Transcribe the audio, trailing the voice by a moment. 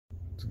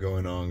What's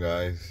going on,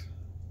 guys?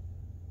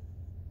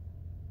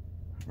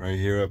 Right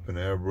here at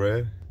Panera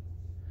Bread,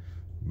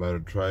 about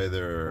to try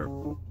their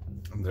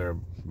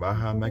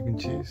Baja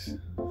Mac&Cheese.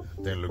 I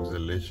think it looks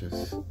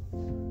delicious.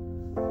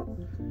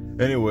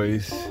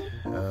 Anyways,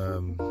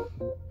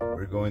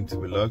 we're going to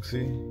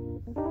Biloxi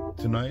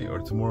tonight or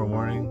tomorrow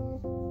morning.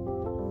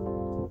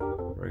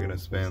 We're gonna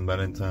spend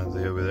Valentine's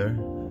Day over there.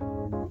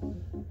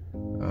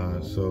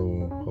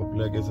 So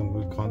hopefully I get some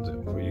good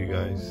content for you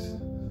guys.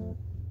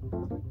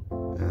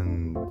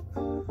 And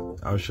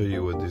I'll show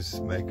you what this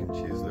mac and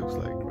cheese looks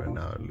like right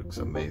now. It looks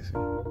amazing.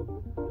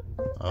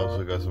 I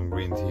also got some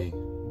green tea.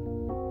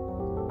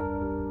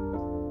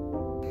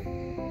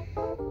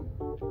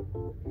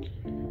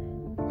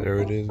 There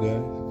it is,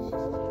 guys.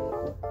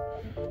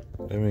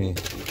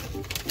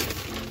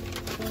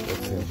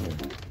 What's in here?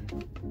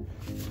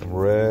 Some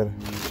red.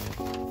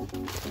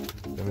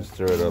 Let me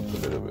stir it up a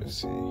little bit,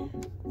 see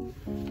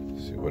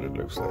what it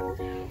looks like.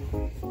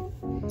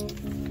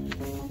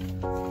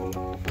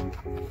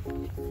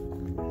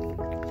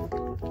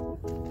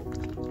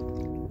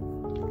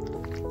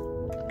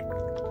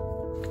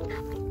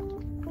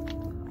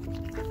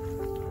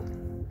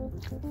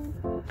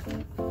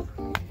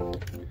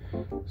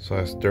 So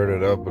I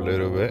stirred it up a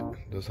little bit.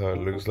 That's how it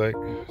looks like.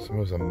 It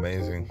smells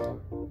amazing.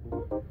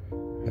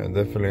 And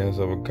definitely has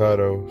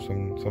avocado,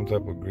 some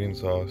type of green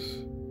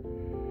sauce.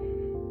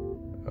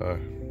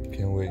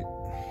 Can't wait.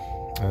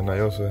 And I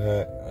also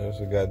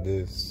got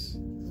the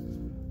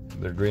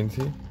green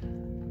tea,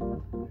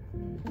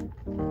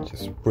 which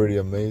is pretty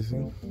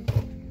amazing.